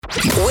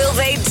Will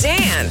they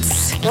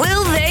dance?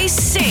 Will they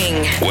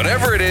sing?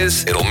 Whatever it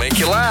is, it'll make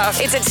you laugh.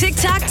 It's a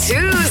TikTok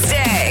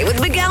Tuesday with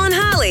Miguel and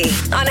Holly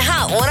on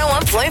Hot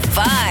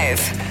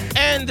 101.5.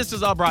 And this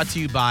is all brought to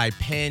you by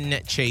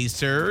Pen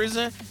Chasers.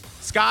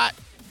 Scott,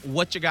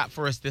 what you got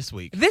for us this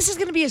week? This is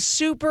going to be a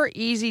super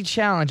easy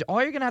challenge.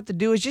 All you're going to have to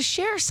do is just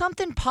share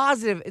something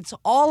positive. It's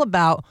all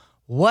about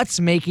what's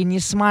making you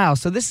smile.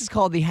 So this is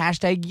called the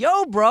hashtag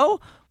Yo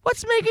Bro.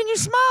 What's making you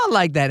smile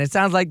like that? It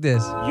sounds like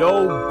this.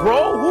 Yo,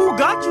 bro, who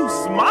got you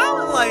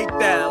smiling like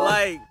that?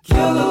 Like,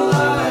 kill the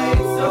lights,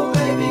 so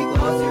baby,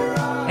 close your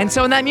eyes. And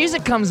so when that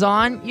music comes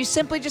on, you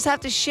simply just have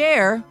to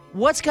share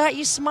what's got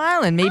you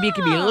smiling. Maybe it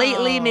could be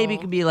lately, maybe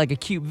it could be like a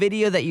cute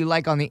video that you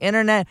like on the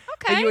internet.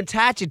 Okay. And you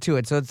attach it to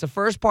it. So it's the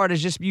first part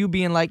is just you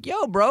being like,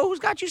 yo, bro, who's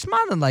got you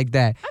smiling like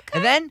that? Okay.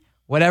 And then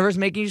whatever's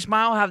making you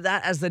smile, have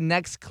that as the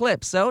next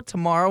clip. So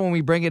tomorrow when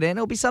we bring it in,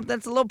 it'll be something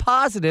that's a little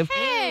positive.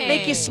 Hey.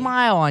 Make you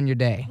smile on your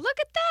day. Look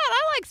at that.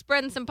 I like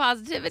spreading some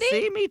positivity.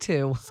 See, me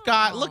too.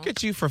 Scott, look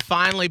at you for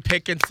finally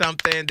picking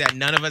something that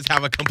none of us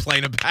have a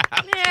complaint about.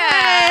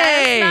 Yeah,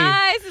 Hey. it's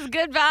nice. It's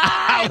good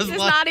vibes. was It's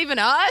like- not even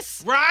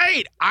us.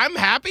 Right. I'm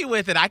happy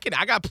with it. I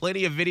got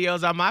plenty of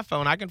videos on my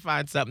phone. I can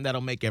find something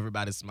that'll make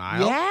everybody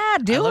smile. Yeah, I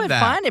do love it. that.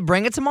 Find it.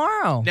 Bring it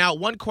tomorrow. Now,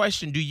 one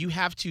question. Do you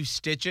have to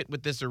stitch it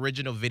with this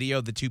original video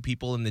of the two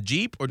people in the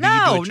Jeep? Or do No,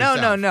 you do it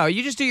yourself? no.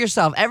 You just do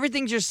yourself.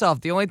 Everything's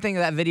yourself. The only thing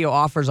that video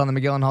offers on the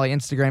Miguel and Holly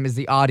Instagram is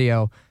the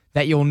audio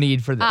that you'll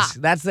need for this.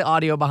 That's the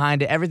audio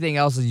behind it. Everything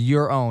else is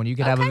your own. You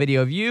can have a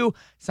video of you,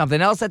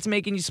 something else that's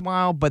making you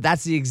smile, but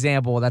that's the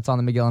example that's on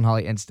the Miguel and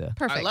Holly Insta.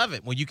 Perfect. I love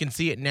it. Well, you can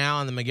see it now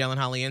on the Miguel and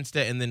Holly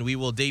Insta, and then we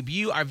will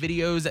debut our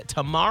videos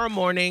tomorrow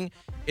morning.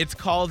 It's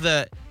called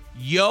the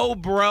Yo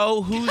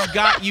Bro, Who's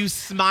Got You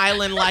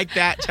Smiling Like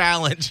That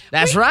Challenge.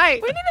 That's right.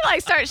 We need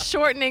to start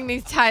shortening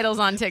these titles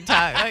on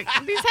TikTok.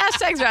 These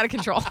hashtags are out of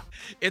control.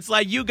 It's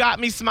like, you got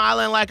me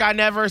smiling like I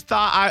never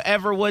thought I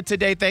ever would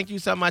today. Thank you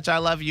so much. I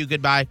love you.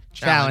 Goodbye.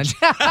 Challenge.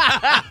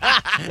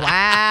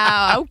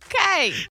 Wow. Okay.